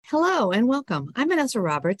Hello and welcome. I'm Vanessa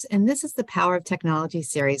Roberts, and this is the Power of Technology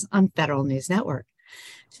series on Federal News Network.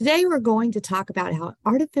 Today, we're going to talk about how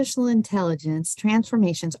artificial intelligence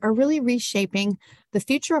transformations are really reshaping the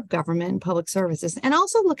future of government and public services, and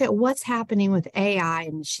also look at what's happening with AI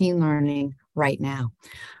and machine learning right now.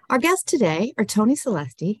 Our guests today are Tony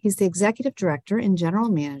Celeste. He's the Executive Director and General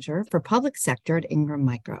Manager for Public Sector at Ingram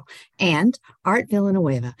Micro, and Art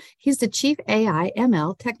Villanueva. He's the Chief AI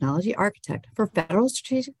ML Technology Architect for Federal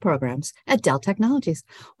Strategic Programs at Dell Technologies.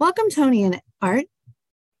 Welcome, Tony and Art.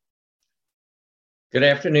 Good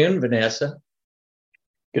afternoon, Vanessa.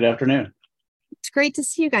 Good afternoon. It's great to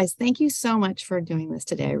see you guys. Thank you so much for doing this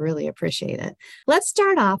today. I really appreciate it. Let's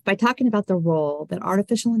start off by talking about the role that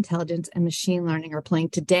artificial intelligence and machine learning are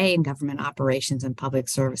playing today in government operations and public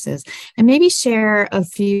services, and maybe share a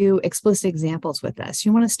few explicit examples with us.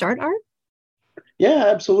 You want to start, Art? Yeah,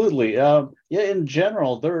 absolutely. In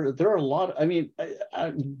general, there are a lot.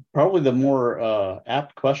 Probably the more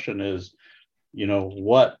apt question is,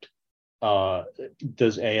 what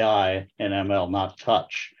does AI and ML not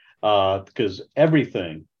touch? Because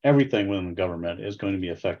everything within the government is going to be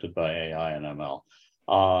affected by AI and ML.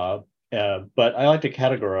 But I like to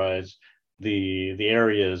categorize the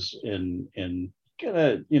areas in kind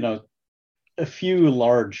of a few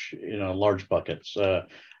large buckets.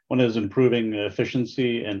 One is improving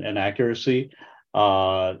efficiency and accuracy.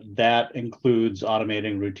 That includes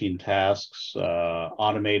automating routine tasks,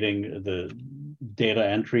 automating the data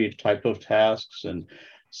entry type of tasks, and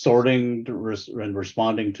sorting and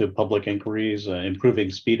responding to public inquiries, improving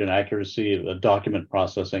speed and accuracy of document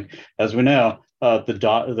processing. As we know,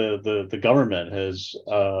 the government has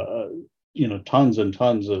tons and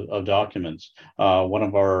tons of documents. One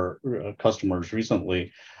of our customers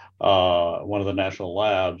recently, one of the national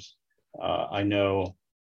labs, I know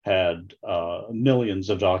had millions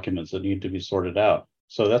of documents that need to be sorted out.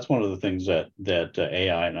 So that's one of the things that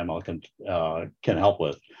AI and ML can help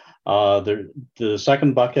with. The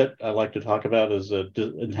second bucket I like to talk about is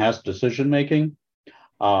enhanced decision making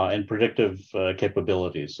and predictive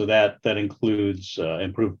capabilities. So that includes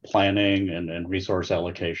improved planning and resource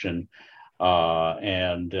allocation. One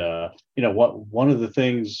of the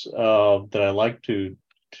things that I like to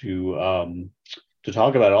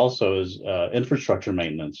talk about also is infrastructure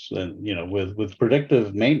maintenance. And with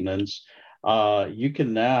predictive maintenance, you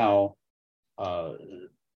can now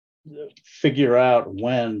figure out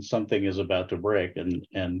when something is about to break and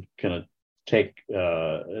kind of take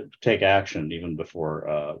action even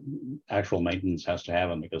before actual maintenance has to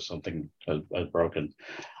happen because something has broken.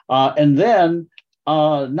 And then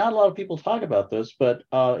not a lot of people talk about this, but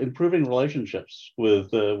improving relationships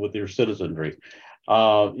with your citizenry.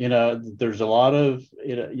 There's a lot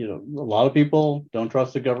of people don't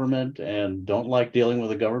trust the government and don't like dealing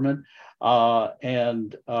with the government.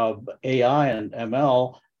 And AI and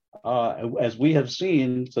ML, as we have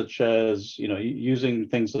seen, such as using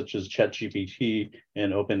things such as ChatGPT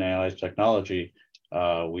and OpenAI's technology,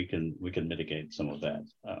 we can mitigate some of that.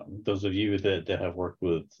 Those of you that have worked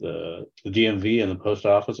with the DMV and the post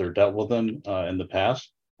office or dealt with them in the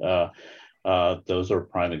past, those are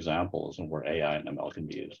prime examples of where AI and ML can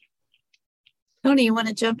be used. Tony, you want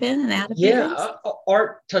to jump in and add a few things?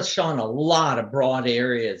 Art touched on a lot of broad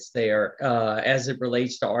areas there as it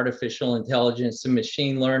relates to artificial intelligence and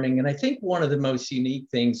machine learning. And I think one of the most unique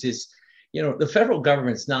things is, the federal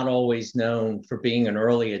government's not always known for being an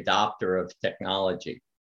early adopter of technology.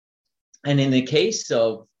 And in the case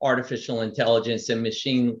of artificial intelligence and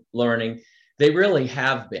machine learning, they really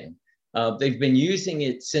have been. They've been using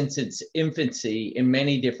it since its infancy in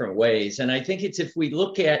many different ways. And I think if we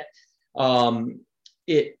look at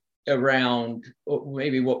it around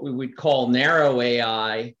maybe what we would call narrow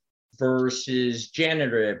AI versus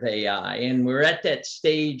generative AI. And we're at that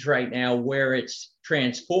stage right now where it's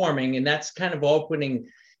transforming, and that's kind of opening,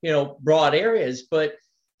 broad areas. But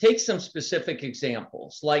take some specific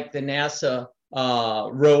examples like the NASA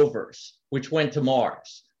rovers, which went to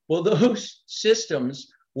Mars. Well, those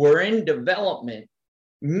systems were in development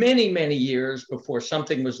many, many years before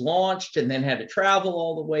something was launched and then had to travel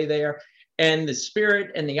all the way there. And the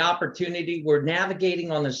spirit and the opportunity were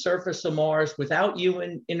navigating on the surface of Mars without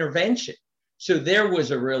human intervention. So there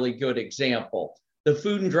was a really good example. The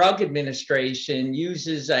Food and Drug Administration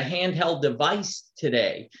uses a handheld device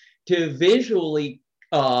today to visually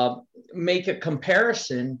make a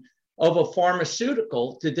comparison of a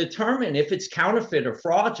pharmaceutical to determine if it's counterfeit or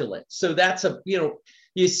fraudulent. So that's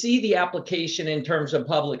you see the application in terms of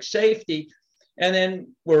public safety. And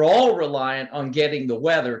then we're all reliant on getting the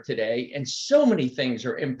weather today. And so many things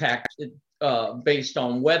are impacted based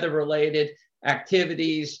on weather-related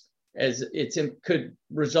activities, as could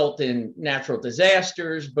result in natural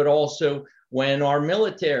disasters, but also when our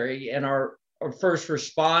military and our first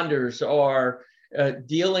responders are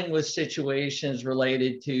dealing with situations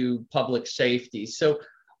related to public safety. So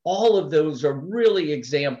all of those are really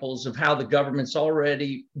examples of how the government's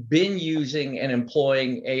already been using and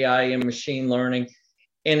employing AI and machine learning,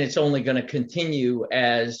 and it's only going to continue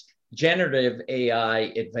as generative AI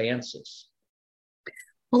advances.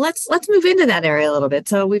 Well, let's move into that area a little bit.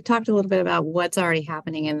 So we've talked a little bit about what's already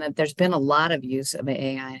happening and that there's been a lot of use of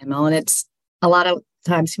AI and ML, and it's a lot of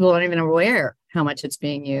times people aren't even aware how much it's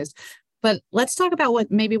being used. But let's talk about what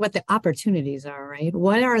the opportunities are, right?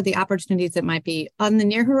 What are the opportunities that might be on the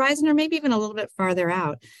near horizon or maybe even a little bit farther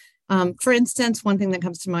out? For instance, one thing that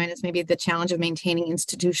comes to mind is maybe the challenge of maintaining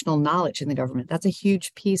institutional knowledge in the government. That's a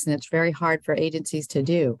huge piece, and it's very hard for agencies to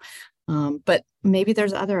do. But maybe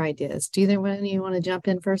there's other ideas. Do either one of you want to jump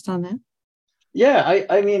in first on that? Yeah,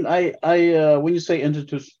 I mean, when you say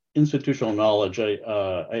institutional knowledge,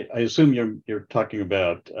 I assume you're talking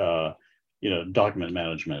about document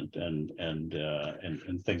management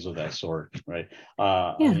and things of that sort, right? Yeah.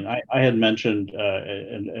 I mean, I had mentioned,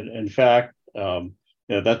 and in fact,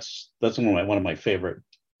 that's one of my favorite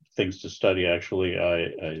things to study. Actually,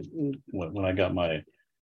 when I got my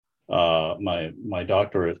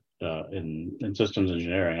doctorate in systems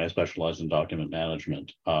engineering, I specialized in document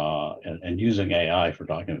management and using AI for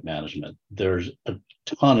document management. There's a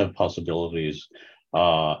ton of possibilities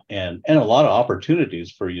and a lot of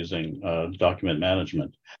opportunities for using document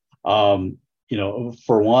management.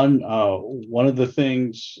 For one of the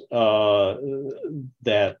things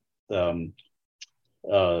that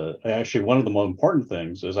actually one of the more important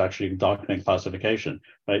things is actually document classification.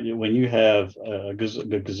 Right? When you have a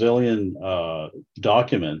gazillion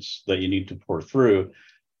documents that you need to pour through,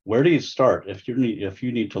 where do you start if you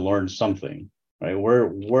need to learn something? Right?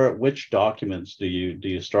 Which documents do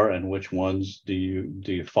you start, and which ones do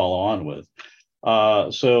you follow on with?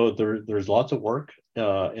 So there's lots of work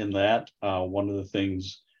in that. One of the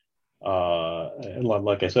things,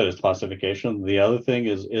 like I said, is classification. The other thing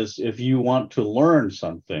is if you want to learn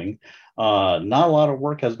something, not a lot of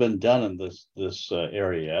work has been done in this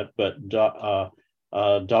area yet, but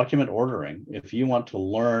document ordering. If you want to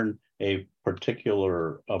learn a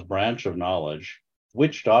particular branch of knowledge,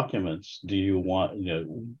 which documents do you want?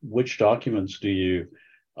 Which documents do you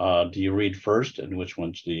read first, and which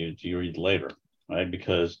ones do you read later? Right?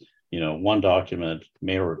 Because one document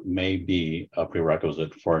may be a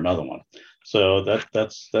prerequisite for another one. So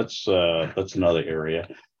that's another area.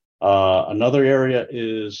 Another area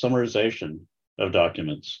is summarization of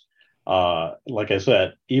documents. Like I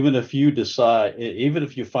said, even if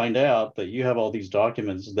you find out that you have all these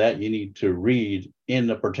documents that you need to read in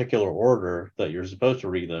a particular order that you're supposed to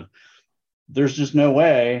read them, there's just no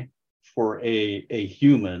way for a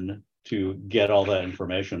human to get all that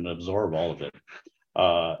information and absorb all of it.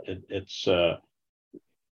 So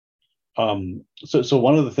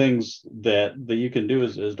one of the things that you can do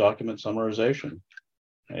is document summarization.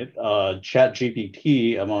 Right?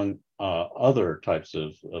 ChatGPT, among other types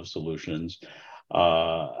of solutions,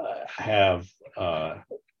 have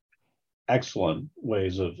excellent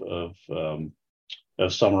ways of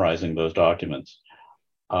summarizing those documents.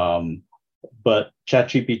 But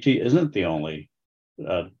ChatGPT isn't the only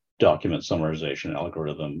document summarization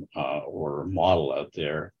algorithm or model out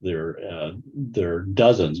there. There are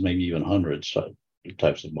dozens, maybe even hundreds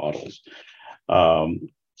types of models.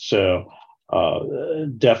 So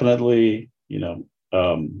definitely,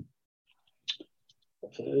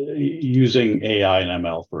 using AI and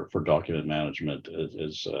ML for document management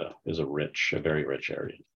is a very rich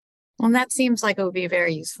area. Well, that seems like it would be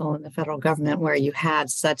very useful in the federal government where you had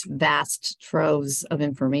such vast troves of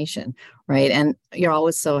information, right? And you're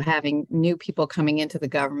also having new people coming into the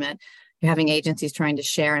government. You're having agencies trying to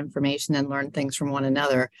share information and learn things from one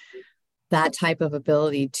another. That type of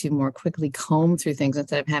ability to more quickly comb through things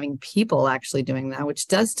instead of having people actually doing that, which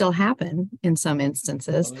does still happen in some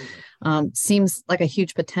instances, seems like a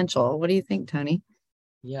huge potential. What do you think, Tony?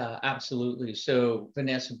 Yeah, absolutely. So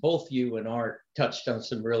Vanessa, both you and Art touched on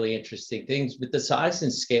some really interesting things, but the size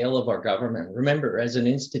and scale of our government. Remember, as an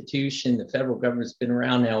institution, the federal government's been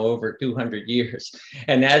around now over 200 years.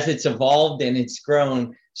 And as it's evolved and it's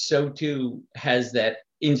grown, so too has that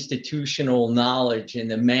institutional knowledge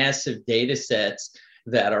and the massive data sets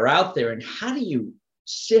that are out there. And how do you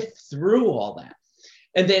sift through all that?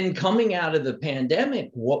 And then coming out of the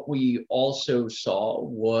pandemic, what we also saw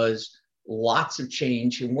was lots of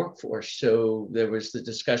change in workforce. So there was the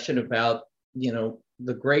discussion about,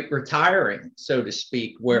 the great retiring, so to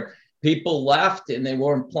speak, where people left and they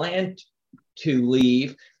weren't planned to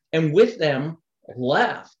leave. and with them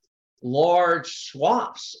left large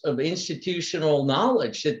swaths of institutional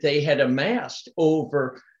knowledge that they had amassed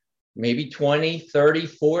over maybe 20, 30,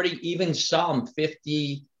 40, even some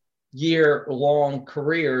 50-year-long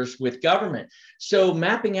careers with government. So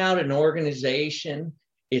mapping out an organization,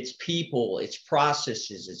 its people, its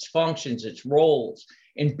processes, its functions, its roles,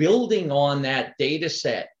 and building on that data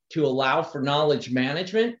set to allow for knowledge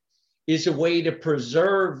management is a way to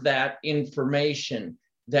preserve that information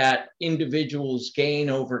that individuals gain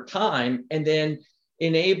over time, and then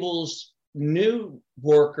enables new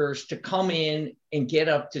workers to come in and get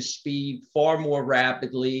up to speed far more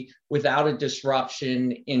rapidly without a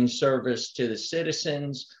disruption in service to the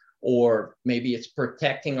citizens, or maybe it's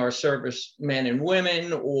protecting our servicemen and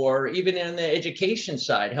women, or even in the education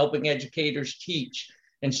side, helping educators teach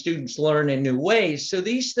and students learn in new ways. So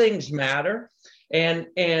these things matter, and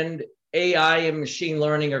AI and machine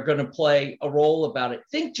learning are going to play a role about it.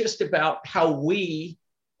 Think just about how we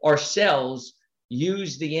ourselves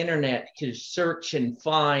use the internet to search and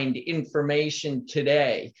find information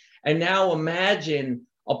today. And now imagine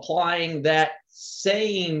applying that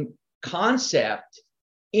same concept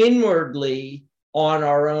inwardly on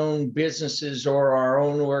our own businesses or our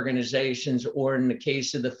own organizations, or in the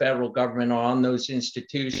case of the federal government, on those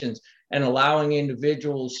institutions, and allowing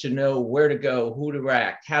individuals to know where to go, who to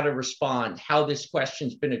act, how to respond, how this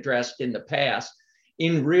question's been addressed in the past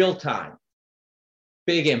in real time.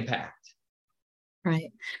 Big impact.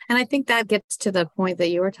 Right. And I think that gets to the point that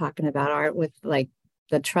you were talking about, Art, with like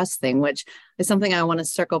the trust thing, which is something I want to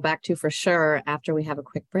circle back to for sure after we have a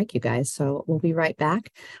quick break, you guys. So we'll be right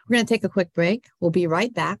back. We're going to take a quick break. We'll be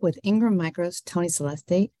right back with Ingram Micro's Tony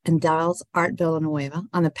Celeste and Dell's Art Villanueva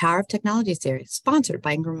on the Power of Technology series, sponsored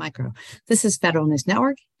by Ingram Micro. This is Federal News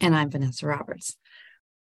Network, and I'm Vanessa Roberts.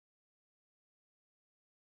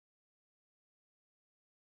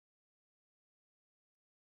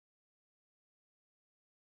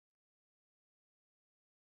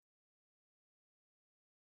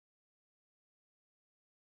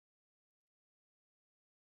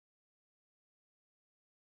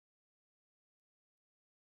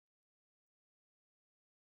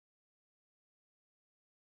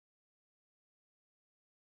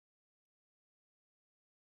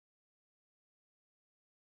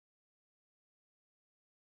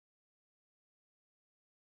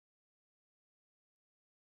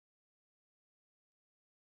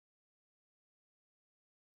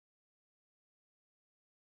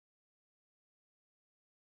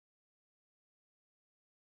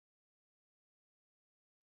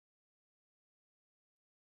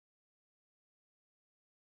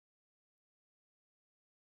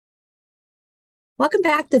 Welcome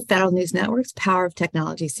back to Federal News Network's Power of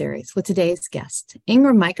Technology series with today's guests,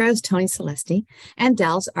 Ingram Micro's Tony Celeste and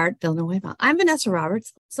Dell's Art Villanueva. I'm Vanessa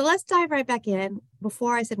Roberts. So let's dive right back in.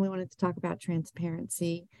 Before I said we wanted to talk about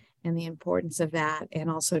transparency and the importance of that, and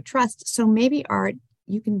also trust. So maybe, Art,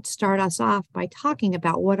 you can start us off by talking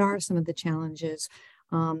about what are some of the challenges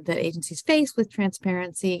that agencies face with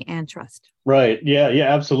transparency and trust. Right. Yeah,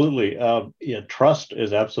 absolutely. Trust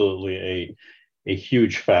is absolutely a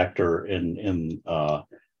huge factor in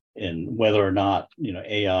whether or not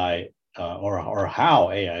AI or how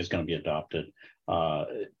AI is going to be adopted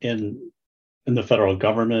in the federal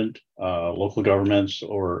government, local governments,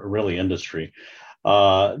 or really industry.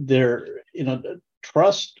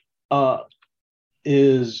 Trust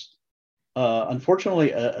is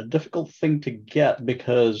unfortunately a difficult thing to get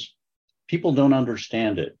because people don't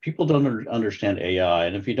understand it. People don't understand AI,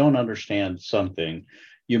 and if you don't understand something,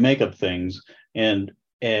 you make up things,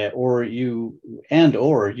 or you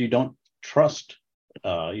don't trust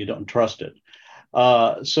it.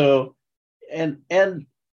 In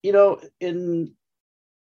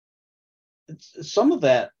some of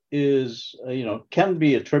that is can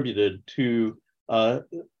be attributed to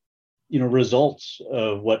results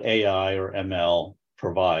of what AI or ML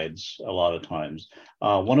provides a lot of times.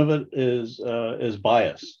 One of it is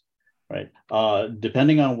bias, right?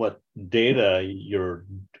 Depending on what data your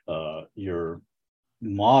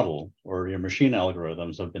model or your machine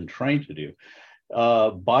algorithms have been trained to do,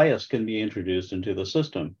 bias can be introduced into the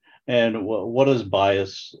system. And what does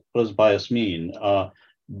bias mean?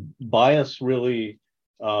 Bias really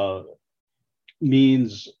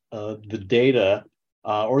means the data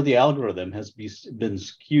or the algorithm has been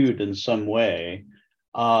skewed in some way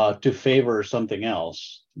to favor something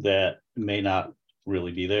else that may not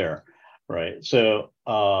really be there, right? So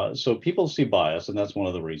people see bias, and that's one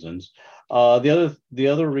of the reasons. The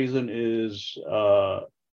other reason is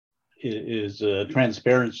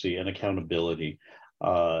transparency and accountability.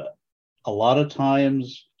 A lot of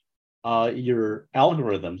times, your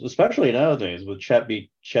algorithms, especially nowadays with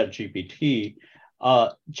ChatGPT.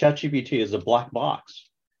 ChatGPT is a black box,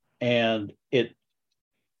 and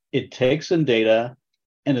it takes in data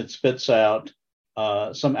and it spits out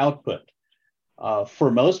some output.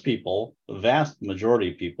 For most people, the vast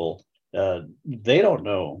majority of people, they don't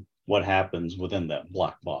know what happens within that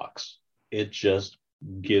black box. It just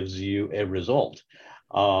gives you a result.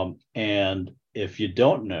 And if you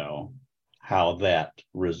don't know how that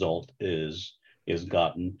result is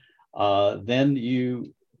gotten, then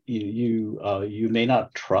you may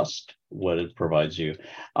not trust what it provides you.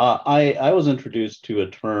 I was introduced to a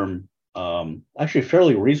term actually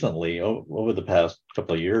fairly recently over the past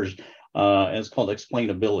couple of years, and it's called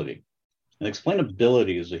explainability. And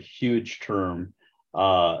explainability is a huge term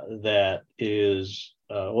that is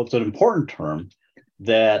well, it's an important term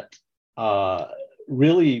that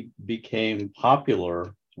really became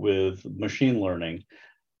popular with machine learning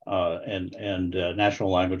and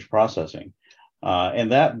natural language processing.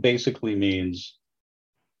 And that basically means,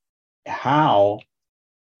 how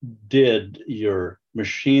did your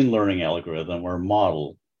machine learning algorithm or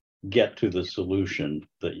model get to the solution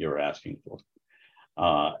that you're asking for?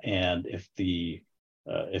 And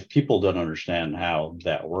if people don't understand how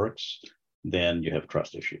that works, then you have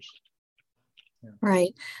trust issues.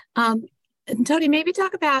 Right. Tony, maybe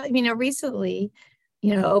talk about, recently,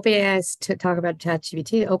 OpenAI, to talk about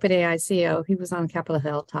ChatGPT, OpenAI CEO, he was on Capitol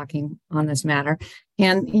Hill talking on this matter.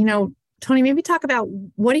 And, Tony, maybe talk about,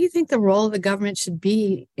 what do you think the role of the government should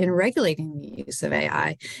be in regulating the use of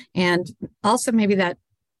AI? And also maybe that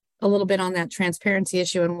a little bit on that transparency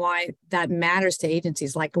issue and why that matters to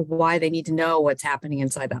agencies, like why they need to know what's happening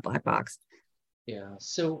inside that black box. Yeah,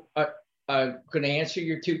 so I'm going to answer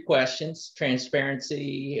your two questions,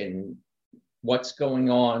 transparency and what's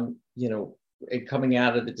going on, and coming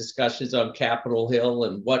out of the discussions on Capitol Hill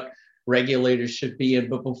and what regulators should be in.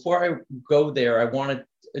 But before I go there, I wanted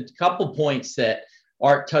a couple points that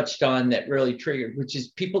Art touched on that really triggered, which is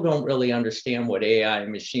people don't really understand what AI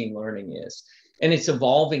and machine learning is. And it's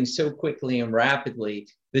evolving so quickly and rapidly.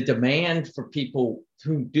 The demand for people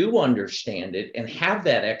who do understand it and have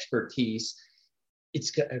that expertise,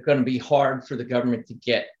 it's going to be hard for the government to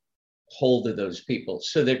get hold of those people.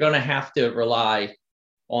 So they're going to have to rely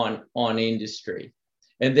on industry.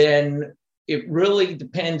 And then it really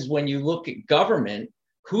depends, when you look at government,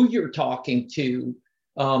 who you're talking to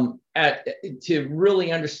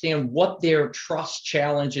really understand what their trust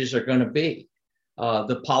challenges are going to be.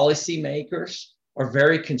 The policymakers are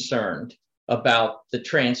very concerned about the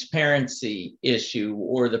transparency issue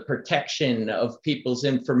or the protection of people's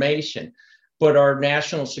information. But our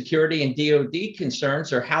national security and DoD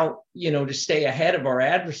concerns are how, to stay ahead of our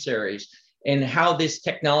adversaries and how this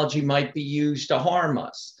technology might be used to harm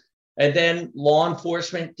us. And then law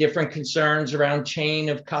enforcement, different concerns around chain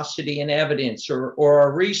of custody and evidence, or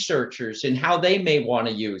our researchers and how they may want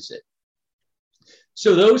to use it.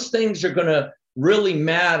 So those things are going to really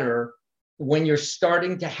matter when you're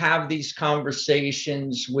starting to have these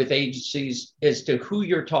conversations with agencies as to who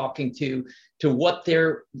you're talking to what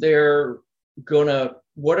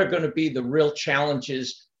what are going to be the real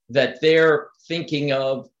challenges that they're thinking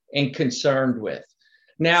of and concerned with.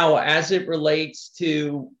 Now, as it relates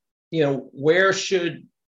to, where should,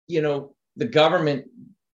 the government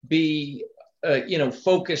be,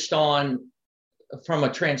 focused on from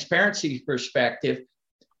a transparency perspective?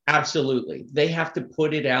 Absolutely. They have to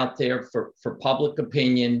put it out there for public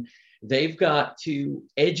opinion. They've got to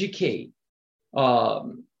educate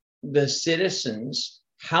the citizens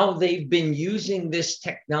how they've been using this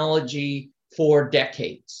technology for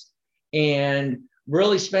decades, and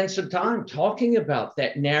really spend some time talking about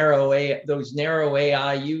those narrow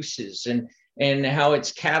AI uses and how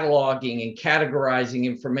it's cataloging and categorizing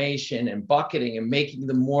information and bucketing and making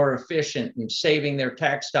them more efficient and saving their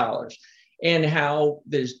tax dollars, and how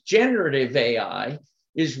this generative AI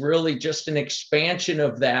is really just an expansion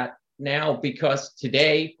of that now, because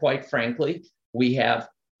today, quite frankly, we have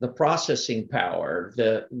the processing power,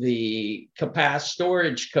 the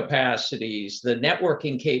storage capacities, the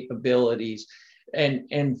networking capabilities,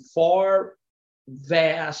 and far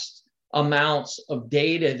vast amounts of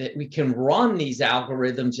data that we can run these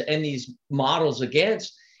algorithms and these models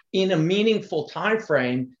against in a meaningful time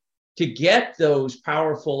frame to get those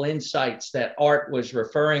powerful insights that Art was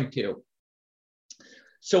referring to.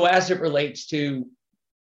 So as it relates to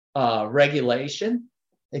regulation,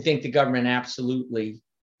 I think the government absolutely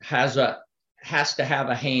has to have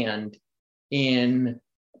a hand in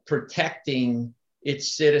protecting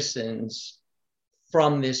its citizens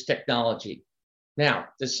from this technology. Now,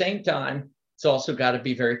 at the same time, it's also got to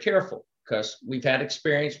be very careful, because we've had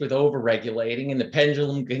experience with over-regulating, and the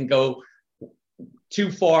pendulum can go too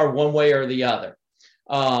far one way or the other.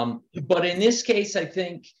 But in this case, I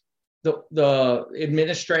think the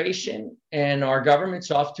administration and our government's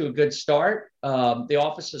off to a good start. The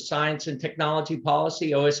Office of Science and Technology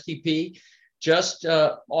Policy, OSTP, just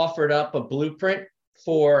offered up a blueprint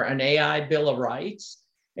for an AI Bill of Rights,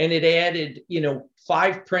 and it added,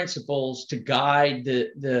 5 principles to guide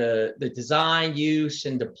the design, use,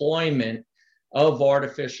 and deployment of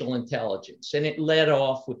artificial intelligence. And it led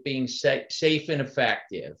off with being safe and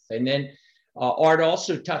effective. And then Art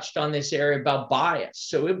also touched on this area about bias.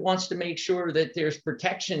 So it wants to make sure that there's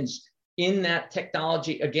protections in that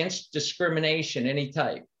technology against discrimination, any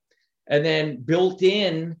type. And then built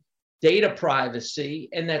in data privacy,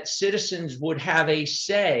 and that citizens would have a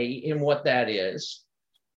say in what that is.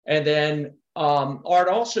 And then Art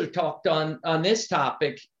also talked on this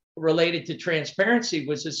topic related to transparency,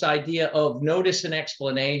 was this idea of notice and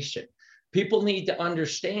explanation. People need to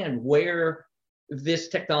understand where this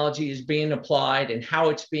technology is being applied and how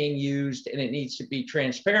it's being used, and it needs to be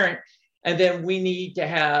transparent. And then we need to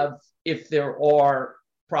have, if there are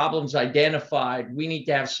problems identified, we need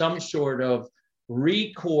to have some sort of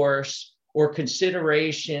recourse or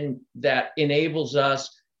consideration that enables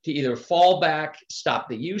us to either fall back, stop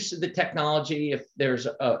the use of the technology if there's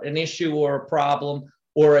an issue or a problem,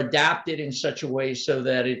 or adapt it in such a way so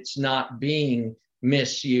that it's not being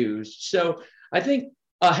misused. So I think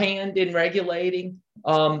a hand in regulating,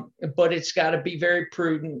 but it's got to be very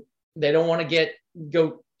prudent. They don't want to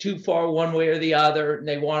go too far one way or the other.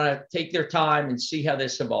 They want to take their time and see how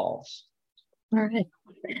this evolves. All right.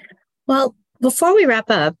 Well, before we wrap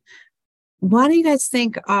up, what do you guys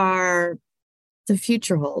think the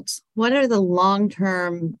future holds? What are the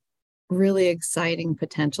long-term, really exciting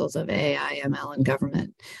potentials of AI, ML, and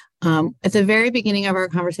government? At the very beginning of our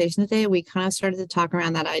conversation today, we kind of started to talk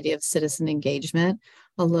around that idea of citizen engagement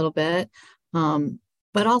a little bit,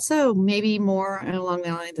 but also maybe more along the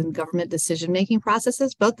lines of government decision-making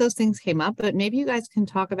processes. Both those things came up, but maybe you guys can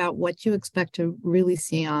talk about what you expect to really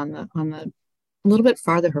see on the a little bit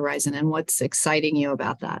farther horizon and what's exciting you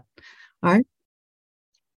about that. All right.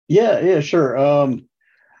 Yeah, sure. I'm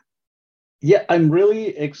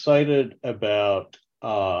really excited about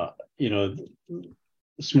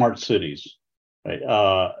smart cities,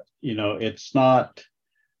 right? It's not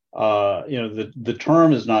the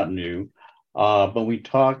term is not new, but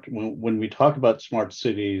when we talk about smart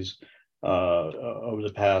cities over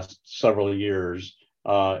the past several years,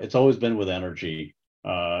 it's always been with energy,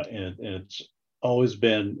 and it's always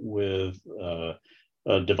been with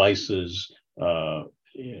devices.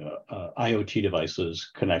 IoT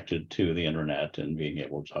devices connected to the internet and being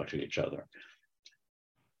able to talk to each other.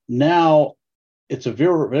 Now, it's a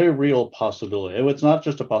very, very real possibility. It's not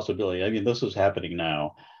just a possibility. I mean, this is happening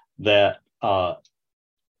now, that a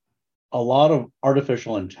lot of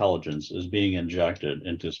artificial intelligence is being injected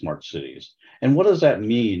into smart cities. And what does that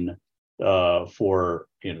mean for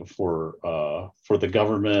the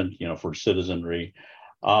government, for citizenry?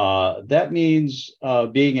 That means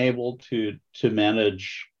being able to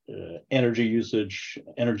manage energy usage,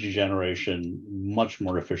 energy generation much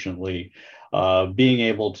more efficiently, being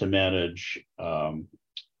able to manage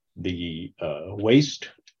the waste,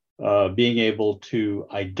 being able to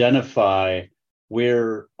identify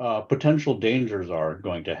where potential dangers are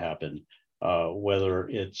going to happen, whether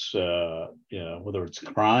it's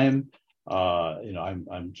crime.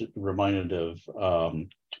 I'm just reminded of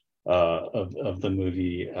the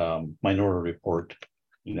movie Minority Report,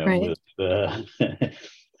 Right. with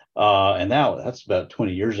and now that's about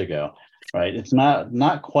 20 years ago, right? It's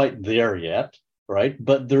not quite there yet, right?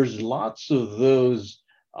 But there's lots of those,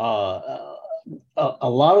 a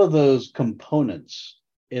lot of those components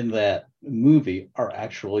in that movie are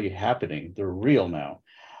actually happening. They're real now,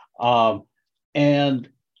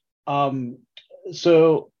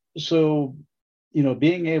 so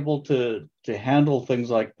being able to handle things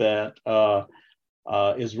like that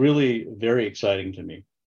is really very exciting to me.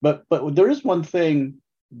 But there is one thing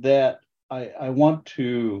that I want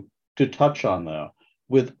to touch on, though.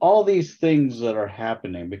 With all these things that are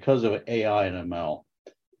happening because of AI and ML,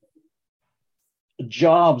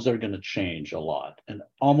 jobs are going to change a lot, and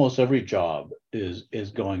almost every job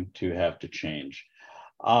is going to have to change.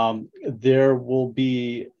 There will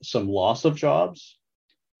be some loss of jobs.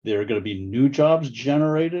 There are going to be new jobs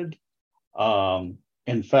generated.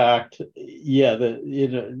 In fact,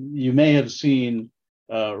 you may have seen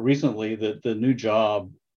recently that the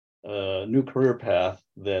new career path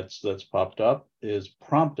that's popped up is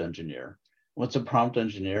prompt engineer. What's a prompt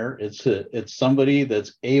engineer? It's somebody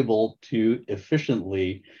that's able to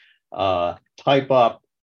efficiently type up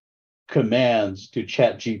commands to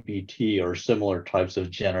ChatGPT or similar types of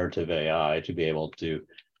generative AI to be able to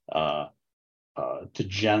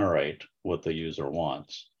generate what the user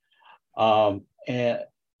wants. And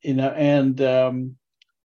you know, and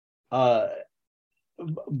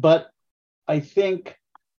but I think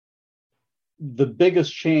the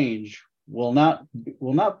biggest change will not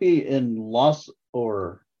be in loss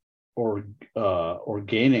or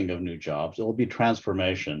gaining of new jobs. It will be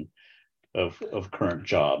transformation of current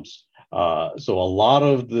jobs. So a lot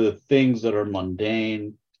of the things that are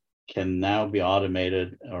mundane can now be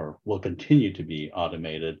automated or will continue to be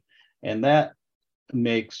automated, and that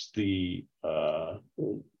makes the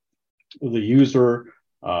user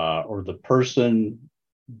or the person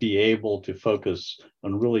be able to focus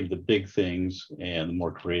on really the big things and the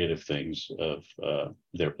more creative things of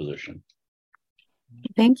their position.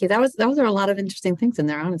 Thank you. Those are a lot of interesting things in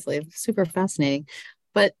there, honestly. Super fascinating.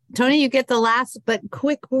 But Tony, you get the last but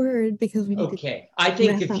quick word because we need okay. I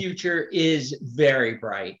think the future is very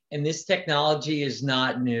bright, and this technology is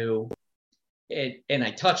not new. And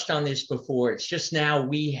I touched on this before. It's just now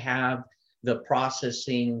we have the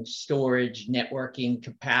processing, storage, networking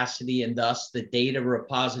capacity, and thus the data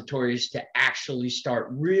repositories to actually start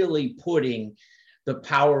really putting the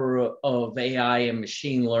power of AI and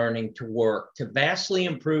machine learning to work to vastly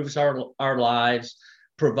improve our lives,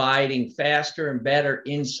 providing faster and better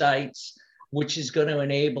insights, which is going to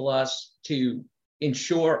enable us to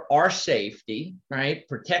ensure our safety, right?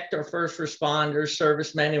 Protect our first responders,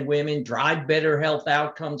 servicemen and women, drive better health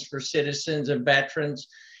outcomes for citizens and veterans.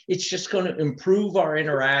 It's just going to improve our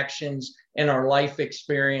interactions and our life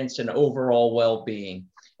experience and overall well-being.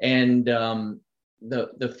 And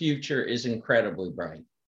the future is incredibly bright.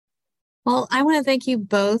 Well, I want to thank you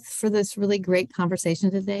both for this really great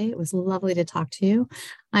conversation today. It was lovely to talk to you.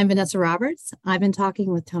 I'm Vanessa Roberts. I've been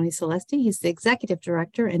talking with Tony Celeste. He's the Executive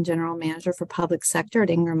Director and General Manager for Public Sector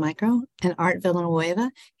at Ingram Micro, and Art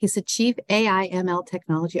Villanueva. He's the Chief AI ML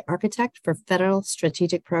Technology Architect for Federal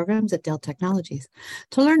Strategic Programs at Dell Technologies.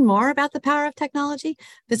 To learn more about the power of technology,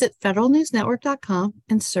 visit federalnewsnetwork.com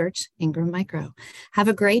and search Ingram Micro. Have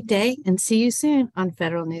a great day and see you soon on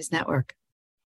Federal News Network.